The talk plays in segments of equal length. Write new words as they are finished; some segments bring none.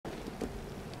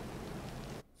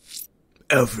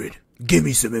Alfred, give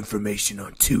me some information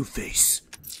on Two-Face.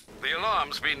 The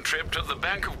alarm's been tripped at the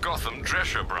Bank of Gotham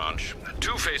Drescher branch.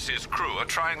 Two-Face's crew are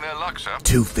trying their luck, sir.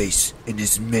 Two-Face and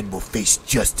his men will face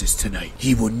justice tonight.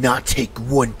 He will not take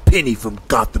 1 penny from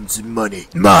Gotham's money.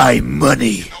 My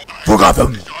money! For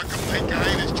Gotham!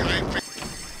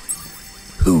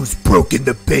 Who's broken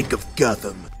the Bank of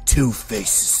Gotham?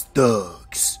 Two-Face's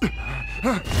thugs.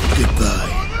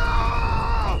 Goodbye.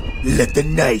 Let the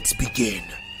night begin.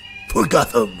 For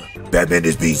Gotham, Batman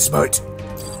is being smart.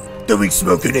 Throwing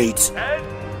smoke grenades. Ed,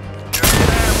 your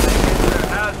family is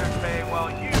hazard pay while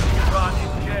you rot in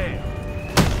jail.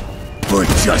 For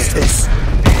justice.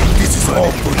 This is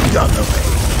all for Gotham.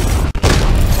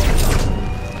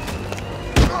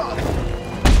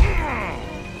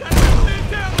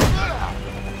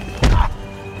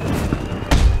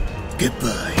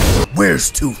 Goodbye.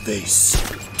 Where's Two-Face?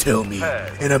 Tell me,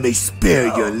 and I may spare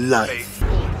your life.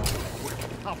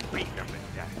 I'll beat him to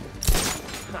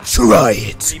death. Try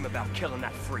it. Dream about killing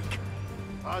that freak.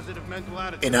 Positive mental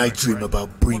attitude. And I dream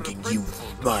about bringing you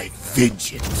my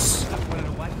vengeance.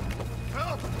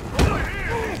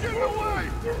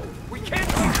 We can't.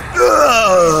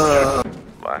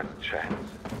 Last chance.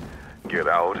 Get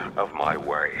out of my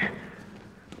way,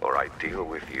 or I deal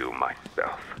with you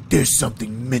myself. There's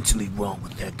something mentally wrong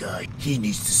with that guy. He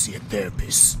needs to see a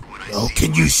therapist. Oh,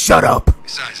 can you shut up?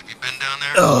 Besides, have you been down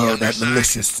there? Oh, that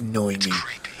militia's annoying me.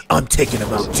 I'm taking him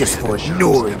out just for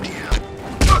ignoring me.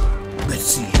 Let's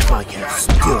see if I can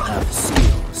still have the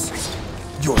skills.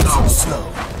 You're too slow.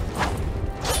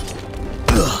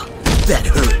 Ugh, that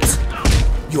hurts.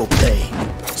 You'll pay.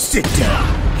 Sit down,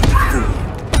 you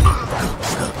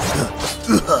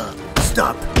fool.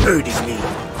 Stop hurting me.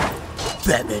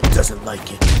 Batman doesn't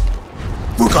like it.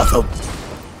 For Gotham.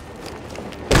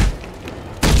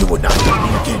 You will not hurt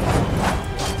me again.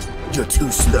 You're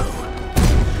too slow.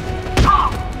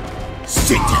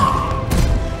 Sit down.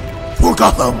 For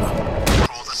Gotham.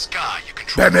 Control the sky. You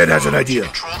control Batman the has an roads. idea. You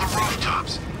control the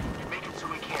rooftops. You make it so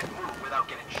he can't move without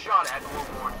getting shot at or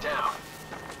worn down.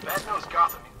 Bat knows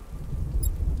Gotham.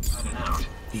 Out.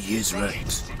 He is right.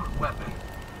 Secret weapon.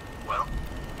 Well,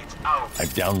 it's out.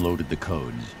 I've downloaded the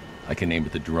codes. I can aim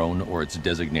at the drone or its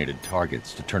designated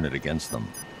targets to turn it against them.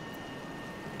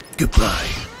 Goodbye.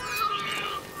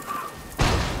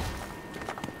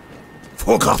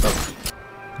 For Gotham.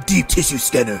 Deep tissue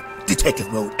scanner.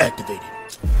 Detective mode activated.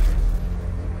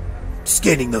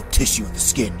 Scanning the tissue of the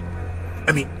skin.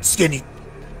 I mean, scanning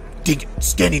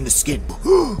the skin.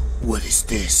 What is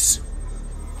this?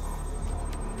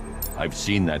 I've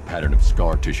seen that pattern of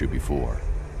scar tissue before.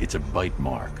 It's a bite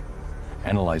mark.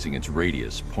 Analyzing its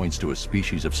radius points to a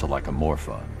species of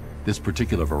Selachomorpha. This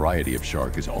particular variety of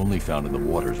shark is only found in the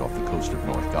waters off the coast of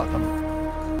North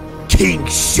Gotham. King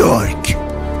Shark!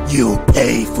 You'll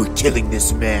pay for killing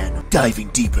this man. Diving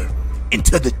deeper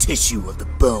into the tissue of the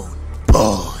bone.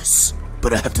 Pause.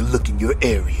 But I have to look in your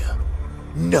area.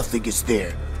 Nothing is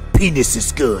there. Penis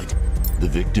is good. The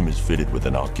victim is fitted with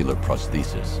an ocular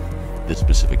prosthesis. This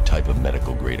specific type of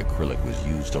medical-grade acrylic was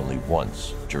used only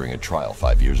once during a trial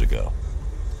 5 years ago.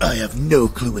 I have no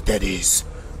clue what that is,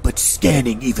 but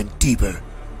scanning even deeper.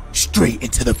 Straight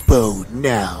into the bone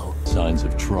now. Signs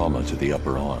of trauma to the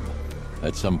upper arm.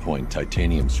 At some point,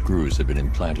 titanium screws have been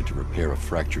implanted to repair a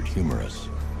fractured humerus.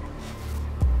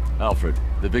 Alfred,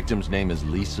 the victim's name is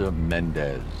Lisa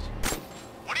Mendez.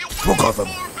 What do you For Gotham.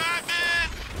 for, Batman?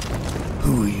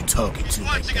 Who are you talking to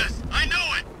right Watching now? us. I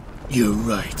know it. You're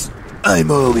right.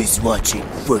 I'm always watching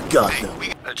for Gotham.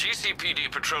 A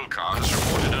GCPD patrol car has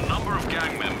reported a number of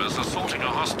gang members assaulting a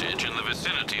hostage in the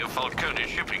vicinity of Falcone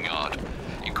shipping yard.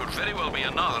 It could very well be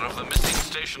another of the missing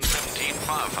Station 17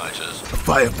 firefighters. A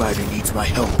firefighter needs my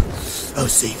help. I'll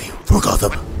save you. For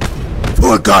Gotham.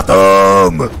 For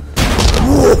Gotham!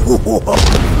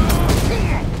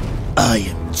 I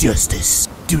am justice.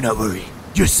 Do not worry.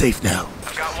 You're safe now.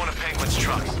 I've got one of Penguin's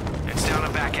trucks. It's down a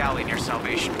back alley near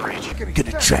Salvation Bridge.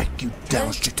 Gonna track you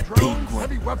down straight to Penguin.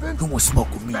 Who wants smoke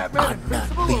with me? I'm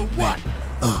not leaving.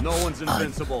 No one's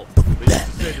invincible. I'm They used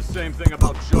to say the same thing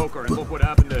about Joker, and look what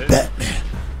happened to him. Batman.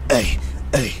 Hey,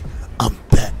 I'm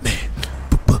Batman.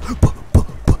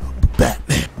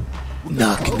 Batman.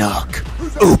 Knock, knock.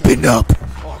 Open up.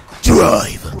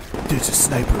 Drive. There's a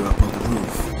sniper up on the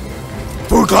roof.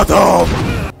 For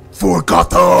Gotham! For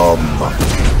Gotham!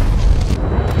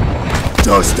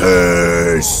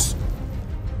 Justice!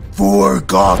 For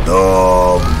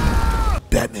Gotham!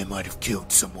 Batman might have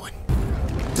killed someone.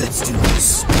 Let's do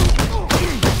this.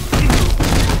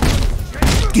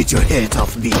 Get your hands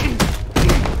off me.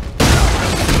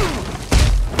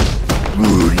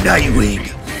 Ooh,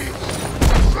 Nightwing.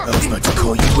 I was about to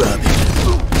call you Robin.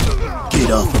 Get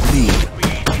Get off of me.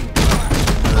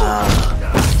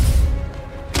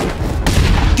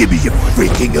 Give me your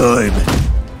freaking arm.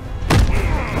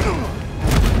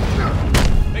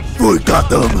 For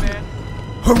Gotham.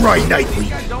 Alright,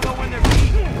 Nightwing.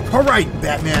 Alright,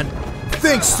 Batman.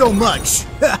 Thanks so much.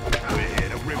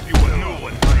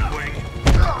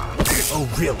 Oh,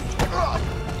 really?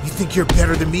 You think you're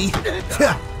better than me?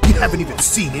 You haven't even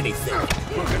seen anything.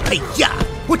 Hey-ya!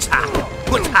 Whatcha?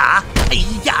 Whatcha?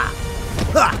 Hey-ya!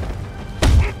 Ha!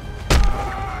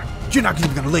 You're not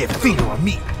even gonna lay a finger on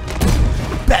me.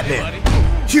 Batman,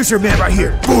 here's your man right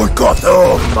here. For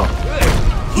Gotham!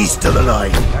 He's still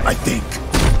alive, I think.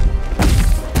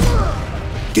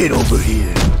 Get over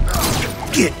here.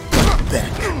 Get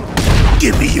back.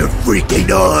 Give me your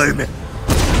freaking arm.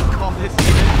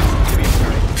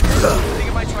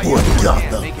 For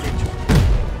Gotham.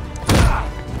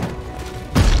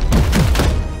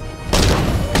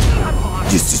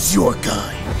 This is your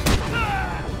guy.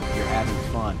 You're having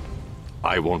fun.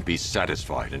 I won't be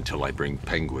satisfied until I bring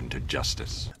Penguin to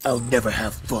justice. I'll never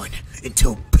have fun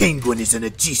until Penguin is in a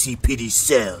GCPD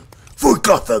cell. For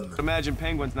Gotham! Imagine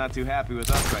Penguin's not too happy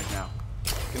with us right now.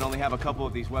 Can only have a couple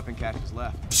of these weapon caches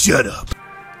left. Shut up.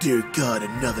 Dear God,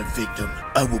 another victim.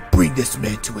 I will bring this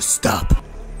man to a stop.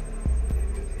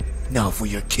 Now for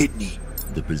your kidney.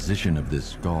 The position of this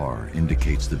scar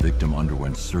indicates the victim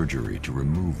underwent surgery to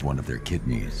remove one of their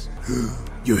kidneys.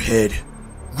 Your head.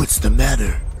 What's the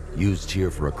matter? Used here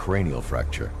for a cranial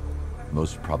fracture.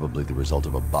 Most probably the result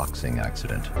of a boxing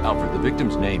accident. Alfred, the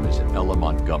victim's name is Ella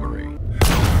Montgomery.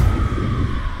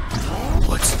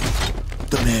 What?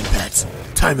 The man bats.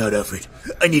 Time out, Alfred.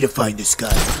 I need to find this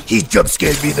guy. He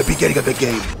jump-scared me in the beginning of the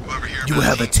game. You will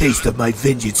have a taste of my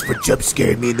vengeance for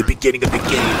jump-scaring me in the beginning of the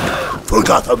game. For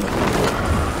Gotham!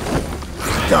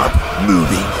 Stop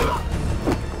moving.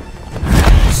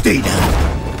 Stay down.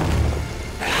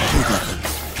 For Gotham.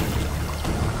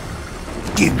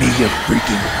 Give me your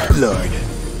freaking blood.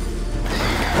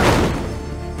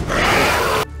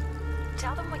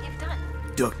 Tell them what you've done.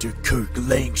 Dr. Kirk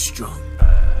Langstrom.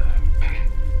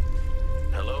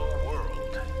 Hello,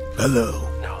 world. Hello.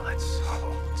 No, that's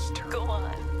terrible. Go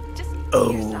on. Just be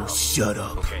Oh, yourself. shut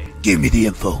up. Okay. Give me the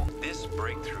info. This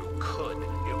breakthrough it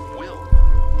will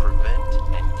prevent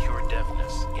and cure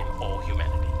deafness in all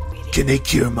humanity. Can they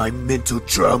cure my mental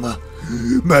trauma?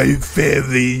 My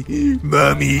family,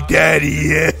 mommy, daddy.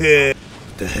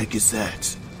 What the heck is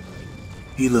that?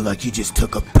 He looked like he just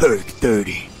took a perk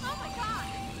 30.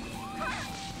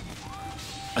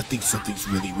 I think something's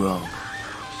really wrong.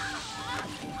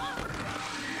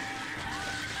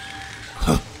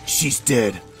 Huh, she's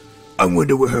dead. I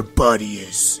wonder where her body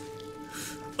is.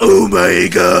 Oh my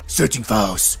god! Searching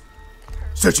files.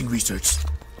 Searching research.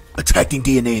 Attracting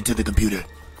DNA into the computer.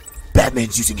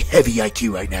 Batman's using heavy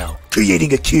IQ right now.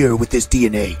 Creating a cure with his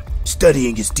DNA.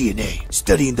 Studying his DNA.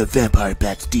 Studying the vampire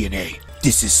bat's DNA.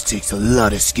 This takes a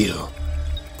lot of skill.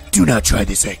 Do not try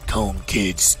this at home,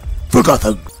 kids. For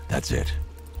Gotham! That's it.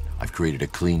 I've created a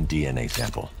clean DNA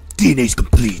sample. DNA's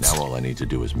complete. Now all I need to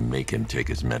do is make him take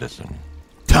his medicine.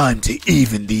 Time to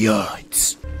even the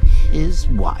odds. His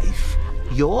wife?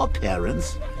 Your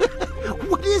parents?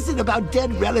 What is it about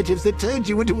dead relatives that turned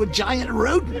you into a giant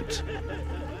rodent?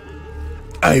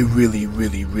 I really,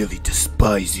 really, really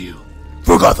despise you.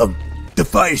 For Gotham! The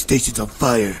fire station's on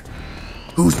fire.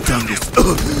 Who's done this?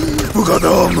 For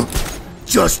Gotham!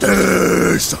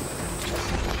 Justice!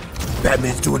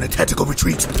 Batman's doing a tactical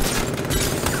retreat.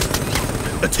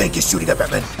 A tank is shooting at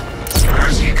Batman.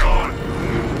 Where's he gone?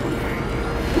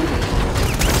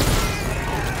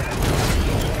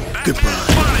 Goodbye.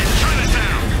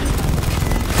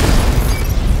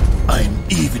 I'm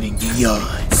evening the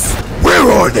odds.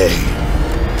 Where are they?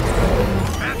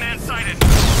 Batman sighted.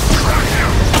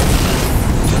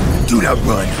 Do not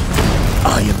run.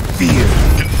 I am fear.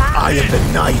 I am the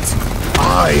night.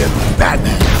 I am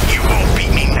Batman. You won't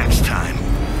beat me next time.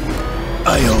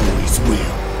 I always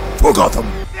will. For Gotham.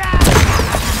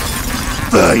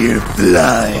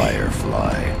 Firefly.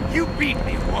 Firefly. You beat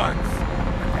me once.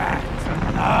 That's a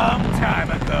long time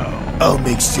ago. I'll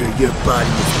make sure your body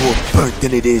is more burnt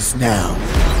than it is now.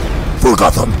 For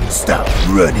Gotham, stop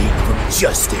running from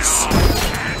justice.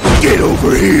 Get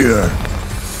over here.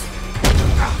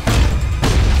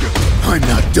 I'm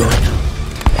not done.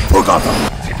 For Gotham.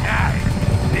 Tonight,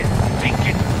 this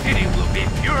stinking city will be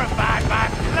purified by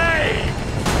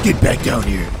flame. Get back down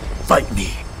here. Fight me.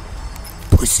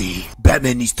 Pussy.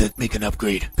 Batman needs to make an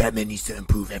upgrade. Batman needs to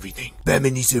improve everything.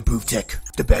 Batman needs to improve tech.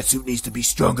 The Batsuit needs to be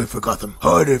stronger for Gotham.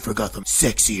 Harder for Gotham.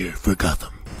 Sexier for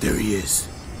Gotham. There he is.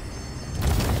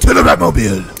 To the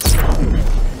Batmobile.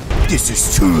 This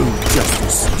is true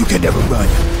justice. You can never run.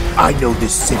 I know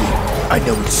this city. I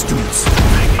know its streets.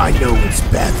 I know its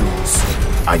bathrooms.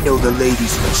 I know the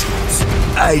ladies' restrooms.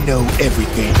 I know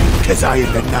everything, cause I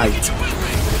am the Knight.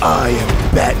 I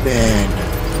am Batman.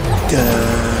 Da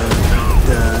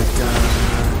da da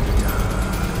da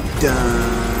da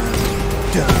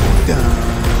da da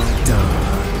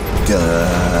da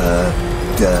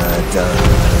da da da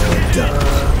da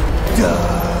da da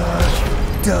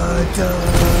da da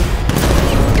da.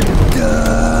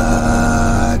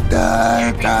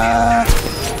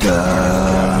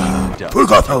 For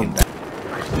Gotham.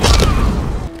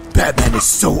 Batman is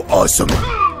so awesome.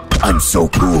 I'm so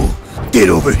cool. Get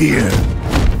over here.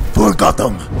 For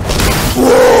Gotham.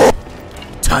 Whoa.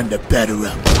 Time to batter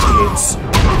up, kids.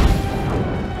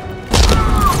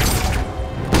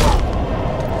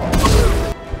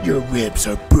 Your ribs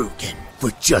are broken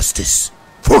for justice.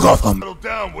 For Gotham. Settle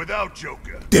down without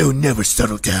Joker. They'll never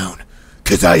settle down,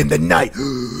 cause I am the Knight.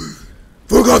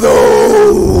 For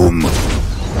Gotham!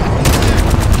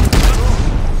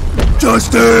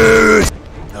 Justice!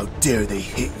 How dare they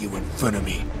hit you in front of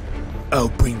me? I'll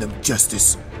bring them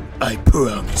justice. I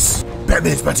promise.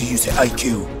 Batman's about to use his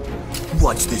IQ.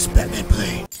 Watch this Batman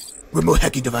play. Remote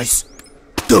hacking device.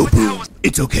 Go boom.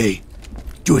 It's okay.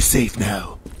 You're safe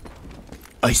now.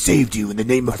 I saved you in the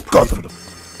name of Gotham.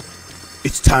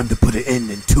 It's time to put an end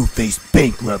in Two-Face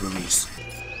bank robberies.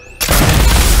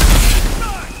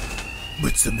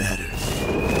 What's the matter?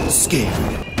 Scared?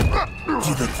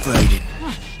 You look frightened.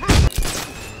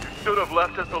 Should have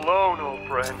left us alone, old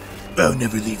friend. I'll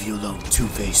never leave you alone,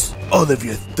 Two-Face. All of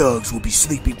your thugs will be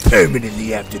sleeping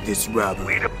permanently after this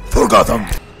robbery. For Gotham!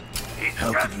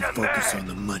 How can you focus on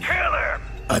the money?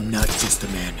 I'm not just a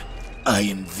man. I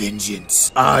am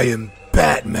vengeance. I am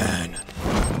Batman.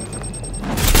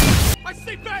 I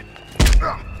see Bat.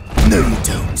 No, you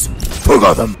don't. For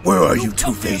Gotham, where are you,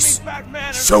 Two-Face?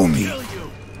 Show me.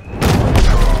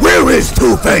 Where is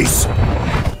Two-Face?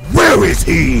 Where is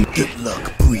he? Good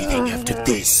luck breathing after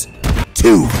this.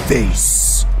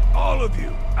 Two-Face. All of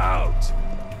you, out.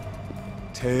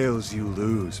 Tails you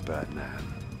lose, Batman.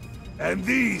 And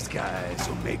these guys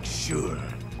will make sure.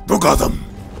 For Gotham.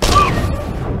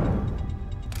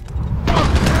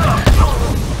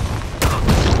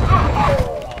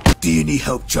 Do you need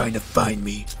help trying to find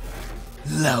me?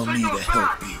 Allow me to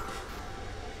help you.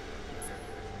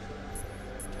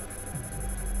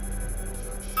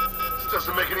 This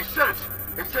doesn't make any sense.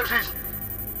 It says he's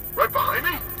right behind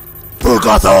me. For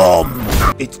Gotham!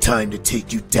 It's time to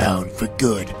take you down for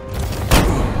good.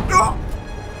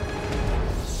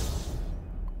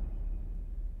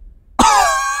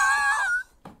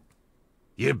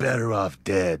 You're better off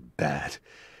dead, Bat.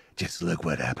 Just look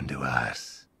what happened to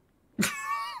us.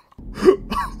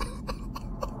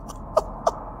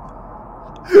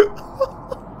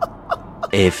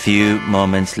 A few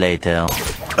moments later.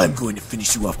 I'm going to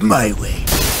finish you off my way.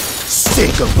 Say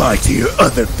goodbye to your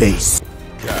other face.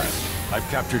 Cash, I've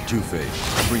captured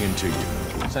Two-Face. I'll bring him to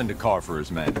you. Send a car for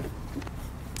his men.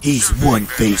 He's one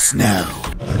face now.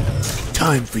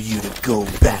 Time for you to go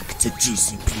back to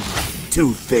GCPD,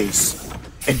 Two-Face,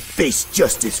 and face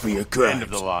justice for your crimes. End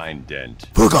of the line, Dent.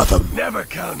 For Gotham. Never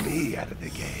count me out of the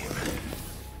game.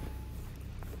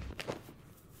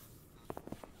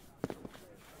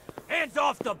 Hands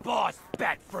off the boss,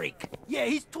 Bat Freak. Yeah,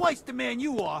 he's twice the man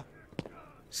you are.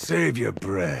 Save your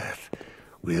breath.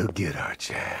 We'll get our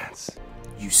chance.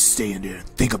 You stay in there and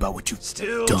think about what you've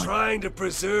Still done. trying to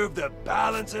preserve the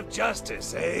balance of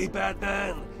justice, eh,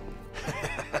 Batman?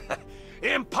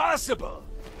 Impossible!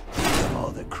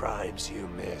 All the crimes you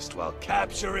missed while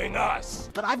capturing us.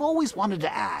 But I've always wanted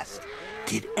to ask,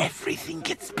 did everything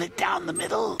get split down the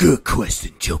middle? Good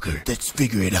question, Joker. Let's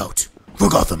figure it out. For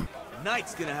Gotham.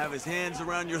 Knight's gonna have his hands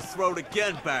around your throat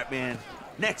again, Batman.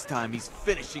 Next time, he's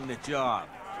finishing the job.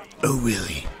 Oh,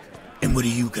 really? And what are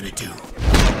you gonna do?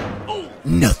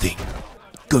 Nothing.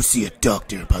 Go see a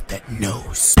doctor about that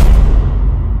nose.